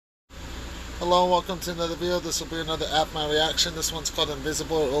Hello, welcome to another video. This will be another Aphmau reaction. This one's called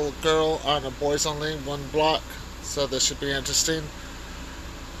Invisible Little Girl on a Boys Only 1 block. So this should be interesting.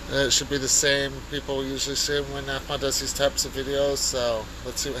 It should be the same people we usually see when Aphmau does these types of videos. So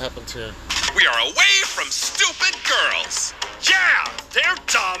let's see what happens here. We are away from stupid girls. Yeah, they're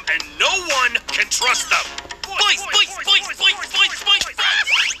dumb and no one can trust them. Boys.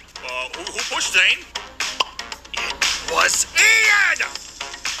 Who pushed Zane? It was Ian!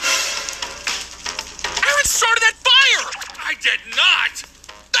 Aaron started that fire! I did not!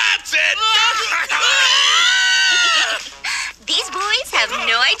 That's it! These boys have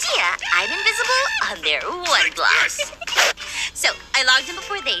no idea I'm invisible on their 1 block. So I logged in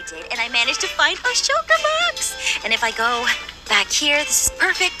before they did, and I managed to find a shulker box. And if I go back here, this is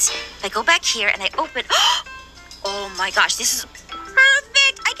perfect. If I go back here and I open, oh my gosh, this is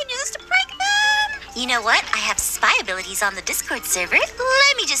perfect. I can do this to prank them. You know what? I have spy abilities on the Discord server.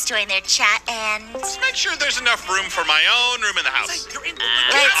 Let me just join their chat and... Just make sure there's enough room for my own room in the house. You're in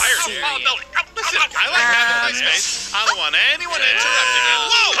Listen, I like having my space. I don't want anyone interrupting me.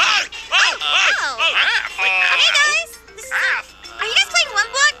 Whoa! Hey guys! Are you guys playing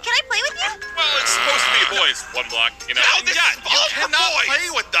 1 block? Can I play with you? Well, it's supposed to be a boys 1 block, you know. No, you cannot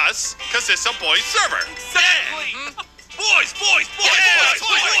play with us because it's a boys server. Boys! I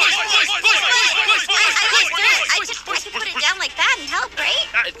could put it down like that and help,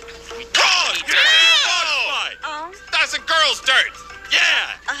 right? Wrong! Oh. That's a girl's dirt.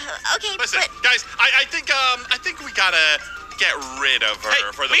 Yeah. Okay, Listen, but... guys, I think we gotta get rid of her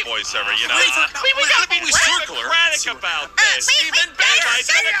for the boys server, you know? We gotta be democratic about this. Wait, better. guys,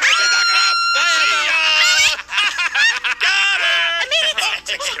 Got it! I made it. I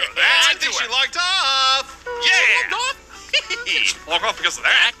think she logged off. Yeah! Log off because of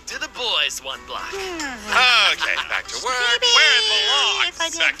that. Back to the boys 1 block. Okay, back to work. Maybe Where it if I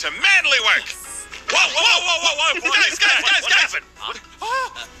belongs. did- Back to manly work. Whoa. Guys.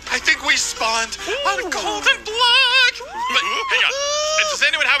 I think we spawned on a golden block. But hang on. Does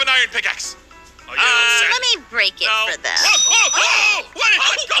anyone have an iron pickaxe? Oh, yeah, Let me break it for them. Whoa! What is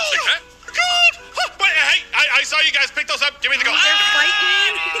gold? Wait, hey, I saw you guys pick those up. Give me the gold.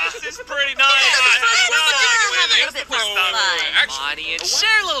 This is pretty nice. Have a little bit more fun. Monty, and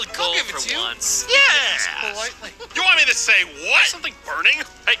share a little gold for once. Yeah. You want me to say what? Something burning?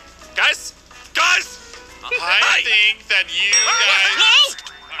 Hey, guys. I think that you guys... No.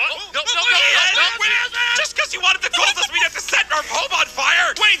 Just because you wanted the gold doesn't mean you have to set our home on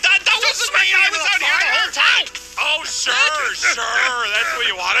fire. Wait, that wasn't me. I was out here the whole time. Oh, sure. That's what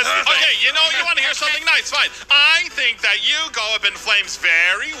you want us to think. Okay, you want to hear something nice? Fine. I think that you go up in flames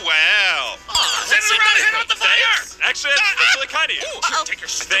very well. Send it around and hit out the fire. Actually, that's really kind of you. Take your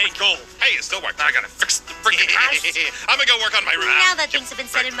stupid gold. Hey, it still worked. I gotta fix the freaking house. I'm gonna go work on my room. Now that things have been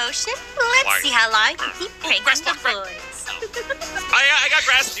set in motion, let's see how long I can keep pranking the boys. I got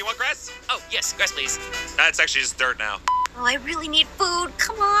grass. Do you want grass? Oh, yes, grass, please. That's actually just dirt now. Oh, I really need food.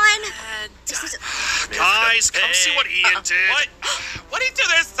 Come on. Guys, come see what Ian did. What did he do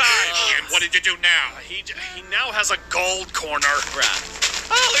this time? Ian, what did you do now? He now has a gold corner.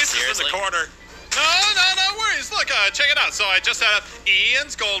 Bruh. Oh, at least it's in the corner. No worries. Look, check it out. So I just set up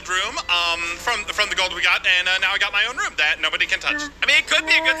Ian's gold room from the gold we got, and now I got my own room that nobody can touch. I mean, it could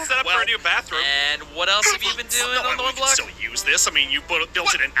be a good setup for a new bathroom. And what else have you been doing on the 1 block? Still use this. I mean, you built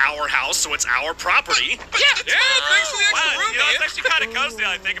it in our house, so it's our property. Thanks for the extra room, You know, Ian. it's actually kind of cozy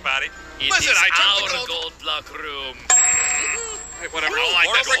now I think about it. Listen, I took the our gold- gold block room. Hey, whatever. I don't like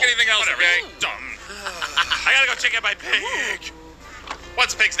that. Don't break anything else, okay? Dumb. I gotta go check out my pig.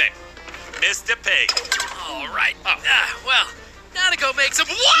 What's the pig's name? Mr. Pig. All right. Well, gotta go make some...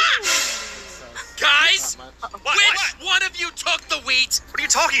 What? Guys, which one of you took the wheat? What are you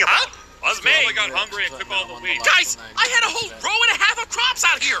talking about? Was me. I got hungry and took all the wheat. Guys, I had a whole row and a half of crops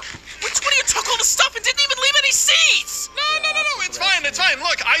out here. Which one of you took all the stuff and didn't even leave any seeds? No. It's fine.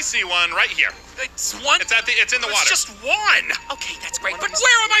 Look, I see one right here. It's one? It's in the water. It's just one. Okay, that's great. But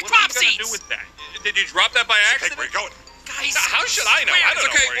where are my crop What are you seeds? gonna do with that? Did you drop that by accident? Where are you going? Guys, How should I know? I don't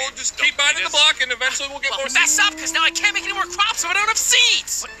know where We'll just keep buying the block and eventually we'll get more mess up, because now I can't make any more crops so I don't have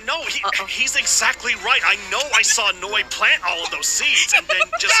seeds. No, he's exactly right. I know I saw Noi plant all of those seeds and then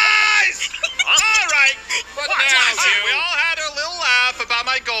just... Guys! All right. What We all had a little laugh about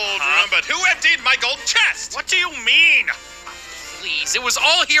my gold room, but who emptied my gold chest? What do you mean? Please, it was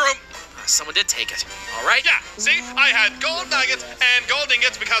all here. Someone did take it. All right? Yeah, see? I had gold nuggets and gold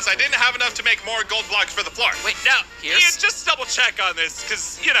ingots because I didn't have enough to make more gold blocks for the floor. Wait, now, Ian, just double check on this,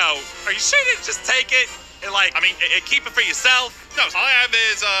 because, are you sure you didn't just take it? Like, I mean, keep it for yourself. No, all I have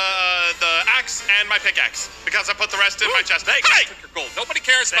is the axe and my pickaxe because I put the rest in my chest. Hey! Took your gold. Nobody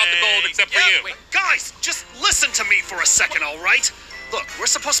cares about the gold except for you. Wait. Guys, just listen to me for a second, all right? Look, we're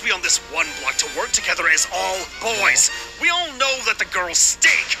supposed to be on this one block to work together as all boys. We all know that the girls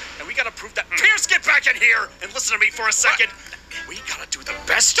stink, and we gotta prove that. Pierce, get back in here and listen to me for a second. We gotta do the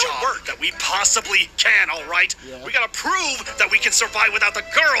best job that we possibly can, all right? Yeah. We gotta prove that we can survive without the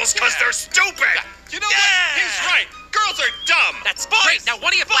girls because they're stupid. You know what? He's right. Girls are dumb. That's great. Now,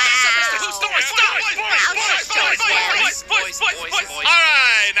 one of you boys. All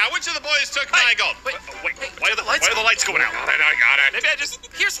right, now which of the boys took my gold? Wait, why are the lights going out? I got it. Maybe I just...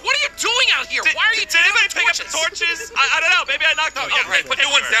 Pierce, what are you doing out here? Why are you Did anybody taking pick up the torches? I don't know. Maybe I knocked them. yeah, Put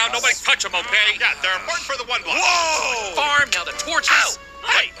new ones down. Nobody touch them, okay? Yeah, they're important for the one block. Whoa! Farm, now the torches.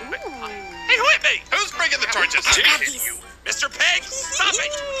 Hey, who hit me? Who's bringing the torches? Mr. Pig, stop it!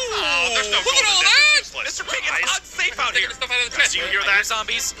 Oh, there's no Look gold at all in that! this. Useless. Mr. Pig, it's unsafe out Taking here. the stuff out of the chest. Do you hear I hear that?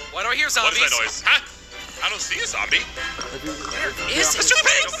 zombies. Why do I hear What zombies? is that noise? Huh? I don't see a zombie. Is Mr.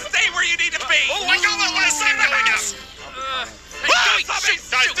 Pig, stay where you need to be. Oh my God! My legs are going out.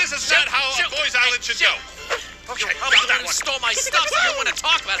 Guys, this is not how a boys' island should go. Okay, Oh, you stole my stuff, so you want to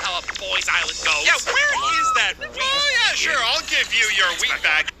talk about how a boys' island goes. Yeah, where is that? Oh yeah, sure. I'll give you your wheat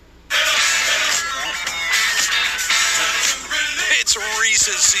back. It's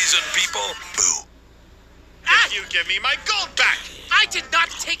Reese's season, people. Boo. If you give me my gold back. I did not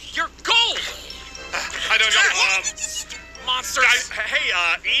take your gold. I don't know. Monsters. Guys, hey,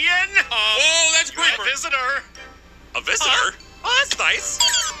 Ian. Oh, that's Creeper. Visitor. A visitor? Oh, that's nice.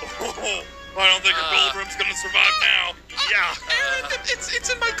 I don't think your gold room's gonna survive now. Yeah. It's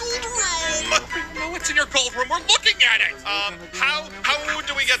in my gold room. No, it's in your gold room. We're looking at it. How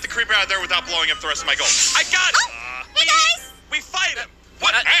do we get the creeper out of there without blowing up the rest of my gold? I got it. Hey guys! We fight him.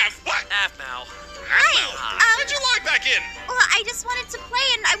 What? What? Aphmau. Hi. Why'd you log back in? Well, I just wanted to play,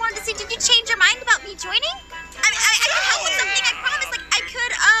 and I wanted to see, did you change your mind about me joining? I mean, I could help with something, I promise. Like, I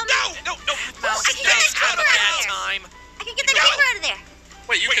could, No. Well, I can get that Have creeper a out bad of there. time. I can get that creeper out of there.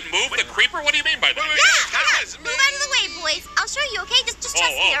 Wait, you can move the creeper? What do you mean by that? Yeah. Move out of the way, boys. I'll show you, okay? Just trust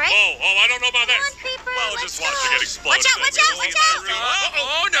me, all right? I don't know about Come this. on, creeper. Well, let's just watch go. her get exploded. Watch out! Watch out!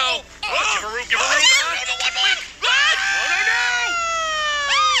 Oh, no. Give her room, give her room.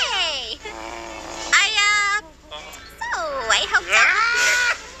 Hey! I helped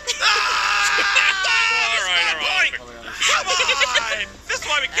out. All right. Come on. This is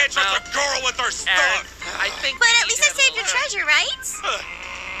why we can't trust a girl with her Aaron, stuff. I think. But at least I saved your treasure, right?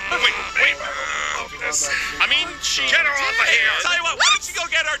 Wait. I mean, she. Get her off of here. Tell you what, why don't you go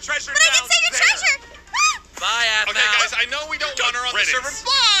get our treasure But I didn't save your treasure! Bye, Aphmau. Okay, guys, I know we don't want her on the server, riddance.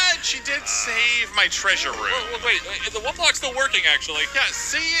 but she did save my treasure room. Wait, the one block's still working, actually. Yeah,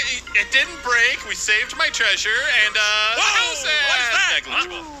 see, it didn't break. We saved my treasure, and Whoa, what is that?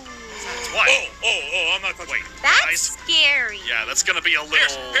 negligible. What? Oh, I'm not touching. That's scary. Yeah, that's gonna be a little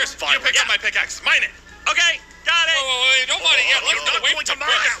Pierce, you violent. pick up my pickaxe. Mine it. Okay, got it. Wait, don't mind it yet. You're not going to mine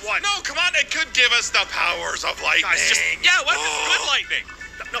that one. No, come on. It could give us the powers of lightning. Guys, just Yeah, what's this good lightning?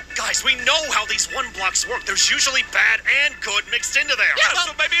 no, guys. We know how these one blocks work. There's usually bad and good mixed into there. Yeah,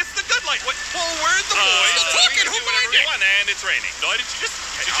 so maybe it's the good light. What? Well, we're the boys. still so we talking. can Who do whatever minded? we want, and it's raining. No, did you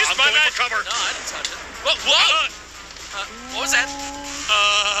I'm spy going that? for cover. No, I didn't touch it. Whoa! What was that?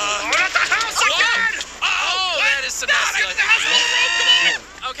 Oh, not the house again! Oh, that is some nasty.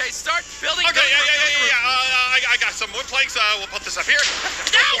 Okay, start building. Okay, yeah. I got some wood planks. We'll put this up here.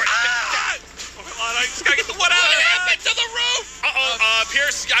 Come on, I just gotta get the wood out. What happened to the roof?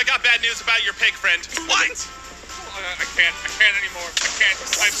 Pierce, I got bad news about your pig friend. What? I can't anymore. I can't.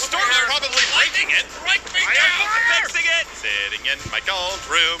 Storm's probably breaking it. Break me I down. am Fixing it. Sitting in my gold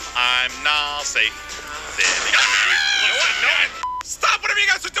room, I'm not safe. Sitting Stop whatever you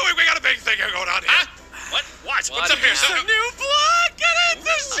guys are doing. We got a big thing here going on here. Huh? What? What What's up here? is It's a new block. Get it,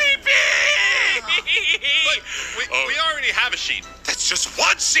 the sheepy. We already have a sheep. That's just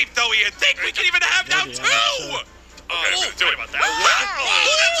one sheep, though. You think we can even have now two? Sorry about that. Oh,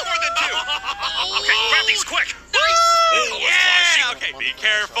 that's more than two. Okay, grab these quick. Yeah. Okay, be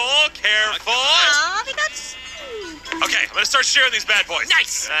careful. Aw, we got sheep. Okay, I'm gonna start shearing these bad boys.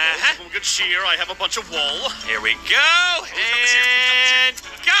 Nice. Good shear. I have a bunch of wool. Here we go. And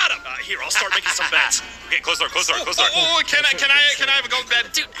got him. Here, I'll start making some beds. Okay, close door. Oh, can I have a gold bed?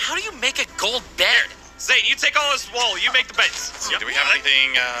 Dude, how do you make a gold bed? Zane, you take all this wool. You make the beds. Do we have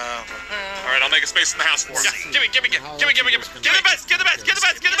anything? All right, I'll make a space in the house for Yeah, you. give me. Get the beds.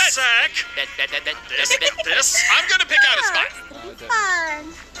 Sec. This. I'm gonna pick out a spot.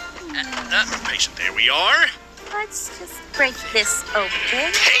 Fun. Patient. There we are. let's just break this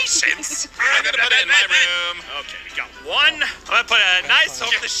open. Patience? I'm gonna put it in my room. Okay, we got one. I'm gonna put a nice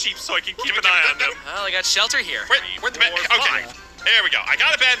over the sheep so I can keep an eye on them. Well, I got shelter here. Where'd the bed? Four, Okay. five. There we go. I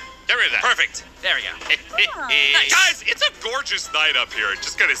got a bed. Get rid of that. Perfect. There we go. Guys, it's a gorgeous night up here.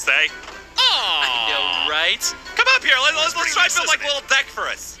 Just gonna say. I know, right? Come up here. Let's pretty try nice, to build like a isn't little deck for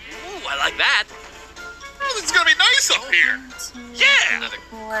us. Ooh, I like that. Oh, this is gonna be nice up here. Yeah. Another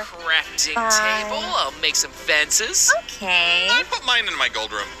Four. crafting Five. table. I'll make some fences. Okay. I put mine in my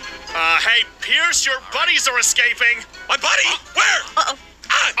gold room. Hey, Pierce, your buddies are escaping. My buddy? Where? Uh-oh.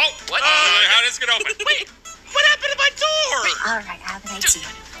 Ah, Oh, What? how does it open? Wait. What happened to my door? All right, I have an idea.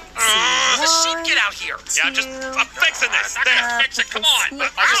 The sheep, get out here. Yeah, I'm fixing this. There, fix it. Come on. Okay,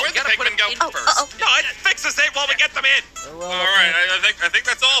 where'd the Gotta put pigmen it go? in first. No, it fixes it while we get them in. Well, All right, I think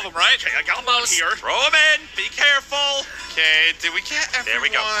that's all of them, right? Okay, I got one Almost. here. Throw them in. Be careful. Okay, did we get everyone? There we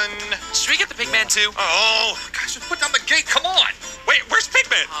go. Should we get the pig man too? Oh, guys, just put down the gate. Come on. Wait, where's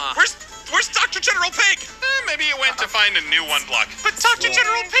Pigman? Where's Dr. General Pig? Maybe you went to find a new one block. But Dr.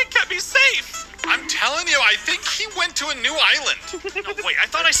 General Pig kept me safe. I'm telling you, I think he went to a new island. No, wait, I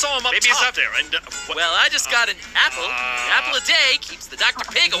thought I saw him up Maybe he's top up there. And Well, I just got an apple. An apple a day keeps the Dr.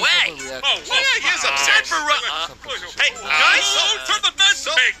 Pig away. Oh, yeah, he is upset. Hey, guys, turn the beds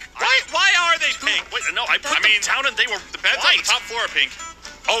pink. why are they pink? wait, no, I put them down and they were The beds on white. the top floor are pink.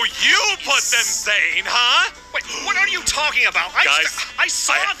 Oh, you put them sane, huh? Wait, what are you talking about? Guys, I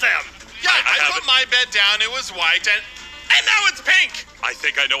saw them. Yeah, I put my bed down. It was white, and now it's pink. I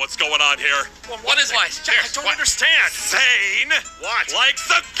think I know what's going on here. What is it? What? I don't understand. Sane What? likes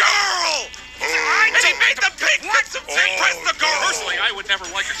the girl. And he made the pig fix the pig press the girl. Personally, I would never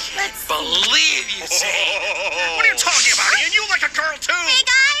like her. Let's Believe you, Zane. What are you talking about, Ian? You like a girl too. Hey,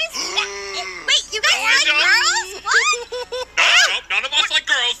 guys. Wait, you guys like don't. girls? What? Nope, none of us like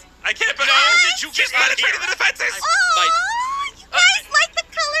girls. I can't believe did you she's get out penetrating here? the defenses. Oh, you guys like the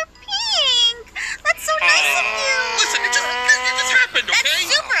color pink. That's so nice of you. Listen, it just happened, That's okay?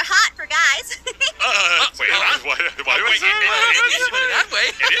 super hot for guys. Wait, why do I wait, say it- You put it that way.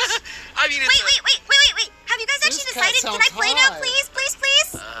 It is. I mean, it's Wait. Have you guys actually This cat decided? Can I sounds play now, hot. please? Please?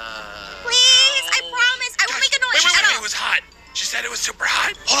 I promise. I will make a noise. Wait, Shut it up. was hot. She said it was super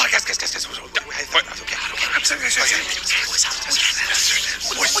hot. Hold on, guys.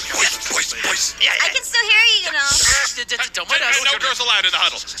 Voice. Yeah, I can still hear you, you know. Don't mind us. No girls allowed in the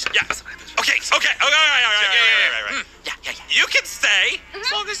huddle. Yeah. Okay. All right. Yeah. You can stay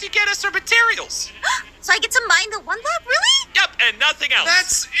as long as you get us our materials. So I get to mine the one block, really? Yep, and nothing else.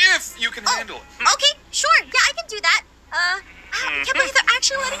 That's if you can handle it. Okay, sure. Yeah, I can do that. I can't believe they're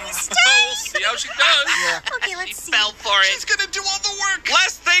actually letting me stay. We'll see how she does. Okay, let's see. Fell for it. She's gonna do all the work.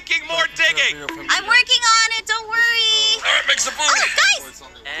 Less thinking, more digging. I'm working on it. Don't worry. All right, make some food. Oh, guys,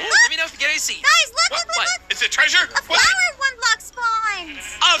 And let me know if you get AC. guys, look. Is it treasure? A flower one block spawns.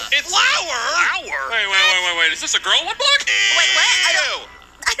 A flower? Wait. Is this a girl one block? Wait, what?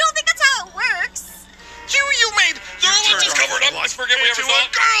 I don't think that's how it works. You made girls just covered up. Let's forget we ever Into saw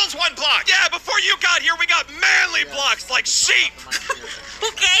a girls one block. Yeah, before you got here, we got manly blocks like sheep.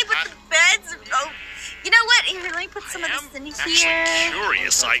 Okay, but the beds. Oh, you know what? Here, let me put some of this in Actually here.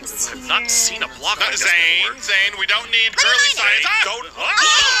 curious. I have not seen a block like this before. Zane, we don't need Let me girly find it. science. Don't.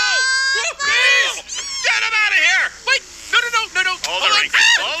 Guys, Get him out of here. Wait. No. Oh,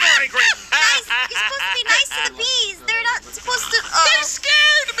 they're angry. guys, you're supposed to be nice to the bees. They're not supposed to. They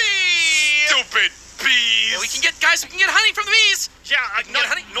scared me. Stupid bees. Yeah, we can get honey from the bees. Yeah,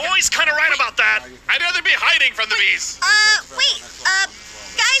 Noise kind of right about that. I'd rather be hiding from the bees. Wait,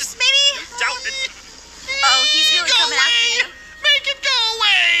 guys, maybe. Doubt it. Oh, he's really coming after you. Make it go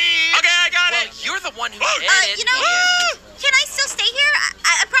away. Okay, I got Well, it. you're the one who Oh, added. You know, can I still stay here?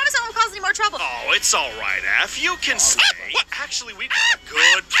 I promise I won't cause any more trouble. Oh, it's all right, Aph. You can stay. Actually, we've got a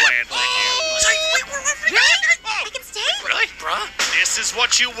good plan for you. Really? I can stay? Really, bruh? This is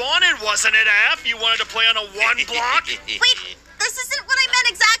what you wanted, wasn't it, Aph? You wanted to play on a one block? Wait, this isn't what I meant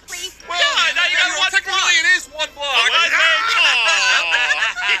exactly. Yeah, now you got one block. It is one block.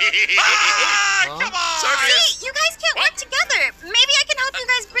 Come on. See, you guys can't work together. Maybe I can help you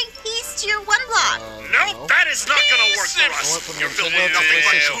guys bring peace to your one block. Nope, that is not gonna work for us. You're filled with nothing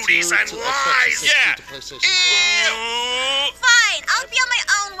but cooties and lies. Yeah. Fine, I'll be on my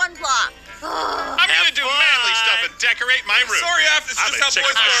own one block. I'm gonna do manly stuff and decorate my room. Sorry, Aph, this I'm is a how chicken.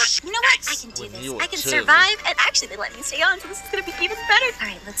 boys work. You know what? I can do this. I can survive, and actually, they let me stay on, so this is gonna be even better. All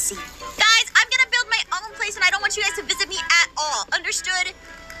right, let's see. Guys, I'm gonna build my own place, and I don't want you guys to visit me at all. Understood?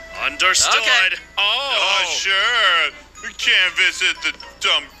 Understood. Okay. Oh, sure. We can't visit the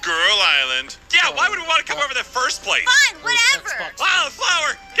dumb girl island. Yeah, why would we want to come over in the first place? Fine, whatever. Wow, the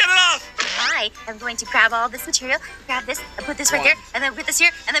flower. Get it off. Hi. I'm going to grab all this material, grab this, and put this right here, and then put this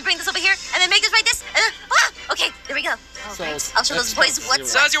here, and then bring this over here, and then make this like this. Okay, there we go. All So right. I'll show those boys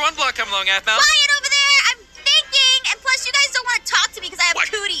what's So how's your one block coming along, Aphmau? quiet over there. I'm thinking, and plus you guys don't want to talk to me because I have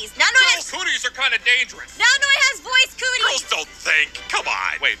What? cooties. Now Girls' cooties are kind of dangerous. has voice cooties. Girls don't think. Come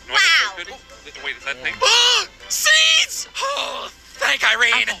on. Wait, Wow. Wait, is that thing? Seeds! Oh, thank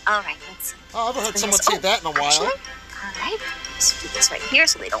Irene. Okay, all right, let's see. Oh, I haven't heard someone This- say that in a while. Actually, all right, let's do this right here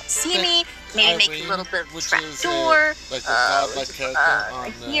so they don't see me. Maybe make a Irene, little bit of a which trap is, door. like the godlike character on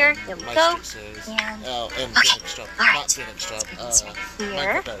right here. There we My go. Street series. And And okay, Phoenix Trap. all right. Not Phoenix Trap. This right here.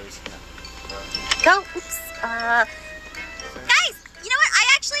 Michael Berry's. Go. Oops. Guys, you know what? I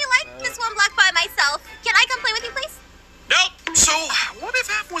actually like this one block by myself. Can I come play with you, please? Nope. So, what if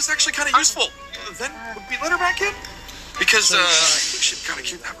Aphmau was actually kind of useful? Then would we let her back in? Because, I think she'd kind of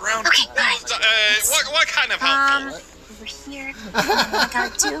keep that around. Okay, all right. What kind of help? Over here. What I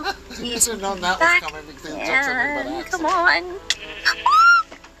gotta do is Should have known that back. was coming because they took something about And accent. come on.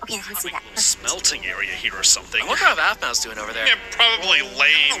 Okay, let's see that. Smelting area here or something. I wonder how Aphmau's doing over there. Yeah, probably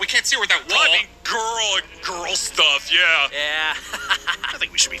lame. We can't see her without what? I mean, girl stuff, yeah. Yeah. I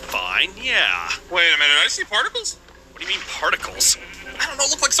think we should be fine. Yeah. Wait a minute, I see particles? What do you mean particles? I don't know, it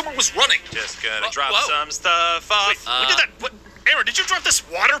looked like someone was running. Just gonna Whoa, drop whoa. some stuff off. Wait, we did that. What? Aaron, did you drop this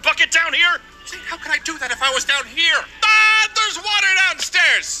water bucket down here? How could I do that if I was down here? There's water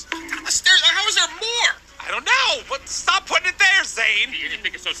downstairs. Down the stairs? How is there more? I don't know, but stop putting it there, Zane. You didn't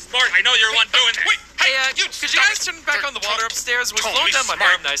think it's so smart. I know you're the one doing that. Wait, Hey, could you guys turn back on the water upstairs? We're Totally slowing down my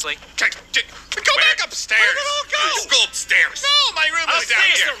smart. farm nicely. Go back upstairs. Where did it all go? Let's go upstairs. No, my room is down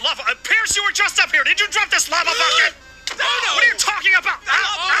Upstairs, here. the lava. Pierce, you were just up here. Did you drop this lava bucket? No. What are you talking about? Hey,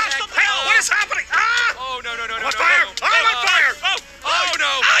 what is happening? Oh, no. I'm on fire! I'm on fire! Oh,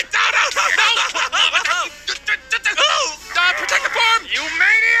 no. Protect the farm! You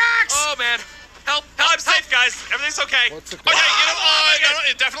maniacs! Oh, man. Help. I'm safe, guys. Everything's okay. What's it Okay, called? no,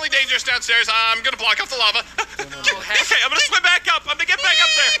 it's definitely dangerous downstairs. I'm gonna block off the lava. Okay, I'm gonna swim back up. I'm gonna get back up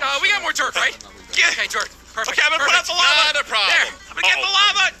there. We got more dirt, right? Okay, dirt. Perfect. Okay, I'm gonna put out the lava. Not a problem. There, I'm gonna get the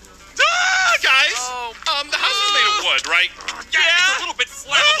lava. Guys, Oh. the house is made of wood, right? Yeah. It's a little bit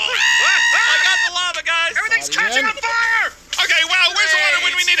flammable. I got the lava, guys. Everything's Not catching again. on fire! Okay, well, where's the water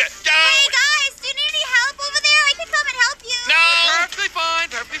when we need it? Go. Hey guys, do you need any help over there? I can come and help you. No. Perfectly fine.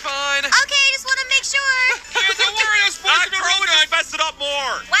 Perfectly fine. Okay, just want to make sure. Don't worry, those boys are Girl would just mess it up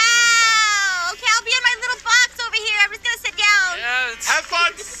more. Wow. Okay, I'll be in my little box over here. I'm just gonna sit down. Yeah, it's... Have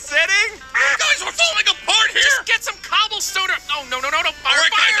fun sitting. Guys, we're falling apart here. Just get some cobblestone or... No. All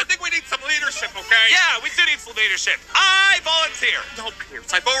right, guys, I think we need some leadership, okay? Yeah, we do need some leadership. I volunteer. No,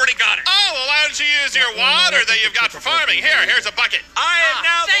 Pierce, I've already got it. Oh, well, why don't you use your water that you've got for farming? Here's a bucket. I am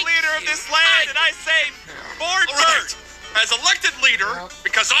now the thank leader of you. this land, and I say, board All right. dirt. As elected leader,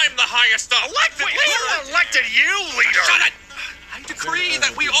 because I'm the highest up. Elected Wait, who elected you, leader? Shut it! I decree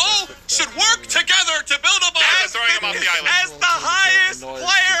that we all should work together to build a boat. As the highest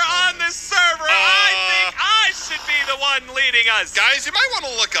player on this server, I think I should be the one leading us. Guys, you might want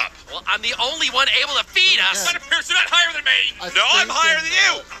to look up. Well, I'm the only one able to feed us. Better Pierce, you're not higher than me. No, I'm higher than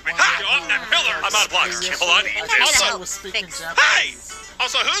you. You're on that pillar. I'm out of blocks. Hold on. Also, was speaking Thanks. hey! Japanese.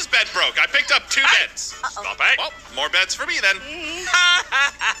 Also, whose bed broke? I picked up 2 beds. Uh-oh. Stop it. Well, more beds for me then.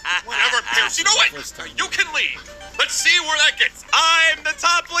 Whatever, Pierce. You know what? You can leave. Let's see where that gets. I'm the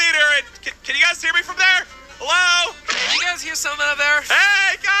top leader, and can you guys hear me from there? Hello? Can you guys hear something up there?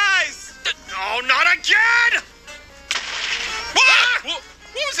 Hey, guys! No, not again!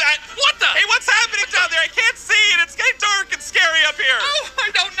 What was that? What the? Hey, what's happening down there? I can't see, and it's getting dark and scary up here. Oh, I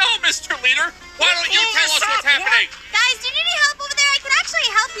don't know, Mr. Leader. Why don't you Pull tell this us what's up. happening? Guys, do you need any help over there? I can actually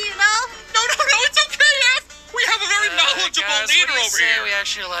help you, no? No, it's okay, F. We have a very knowledgeable Guys, leader what do you over say here. we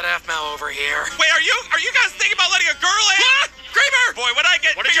actually let Aphmau over here? Wait, are you guys thinking about letting a girl in? Creeper! Boy, when I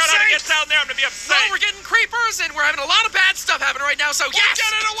What did figure you out how to say? get down there, I'm gonna be upset. No, we're getting creepers, and we're having a lot of bad stuff happening right now, so yes!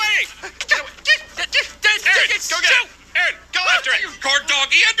 Get it away! Aaron, Go go get it. Aaron, go after it. Guard dog,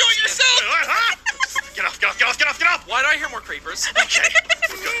 Ian, do it yourself. Get off! Why do I hear more creepers? Okay.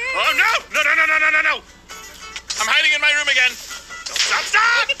 Oh, no! No! I'm hiding in my room again.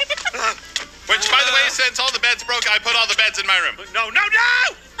 Stop! Which, by the way, since all the beds broke, I put all the beds in my room. No!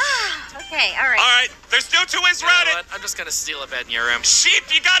 Okay, all right. All right, there's no 2 ways You know around it. what? I'm just gonna steal a bed in your room. Sheep,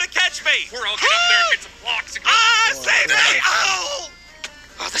 you gotta catch me. We're all get up there and get some blocks and go. Save me! Oh!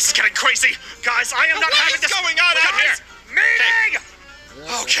 Oh, this is getting crazy. Guys, I am not What having is this. going on out here? Meeting!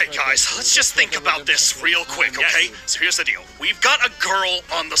 Okay, guys, let's just think about this real quick, okay? So here's the deal. We've got a girl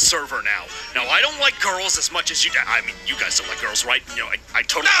on the server now. Now, I don't like girls as much as you do. I mean, you guys don't like girls, right? You know, I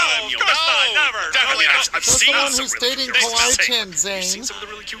totally... No, of course not, never. Definitely not. I've That's seen the one some who's really dating cute ones. Kawaii-chan, You've Zane. seen some of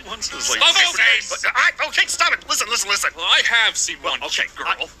the really cute ones? It was like... Okay, Okay, stop it. Listen. Well, I have seen one Okay, cute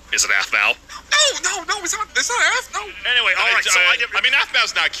girl. Is it Aphmau? No, it's not F. No. Anyway, all right, so I mean,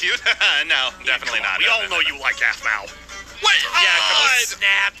 Aphmau's not cute. No, definitely not. We all know you like Aphmau. What? Yeah, come on,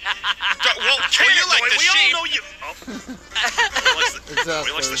 snap. Well, You like the we sheep. all know you... Oh.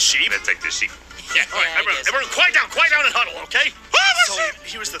 He likes the sheep. Let's take the sheep. Yeah, all right, everyone, quiet down and huddle, okay? So,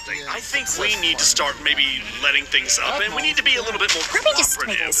 here's the thing. I think we need to start maybe letting things up, and we need to be a little bit more Let me just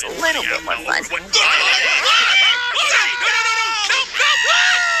make this a little bit more fun.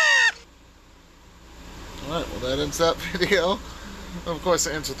 Alright, well that ends that video. Of course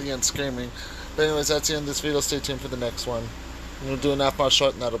it ends with the end screaming. But anyways, that's the end of this video. Stay tuned for the next one. I'm going to do an Aphmau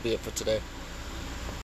short and that'll be it for today.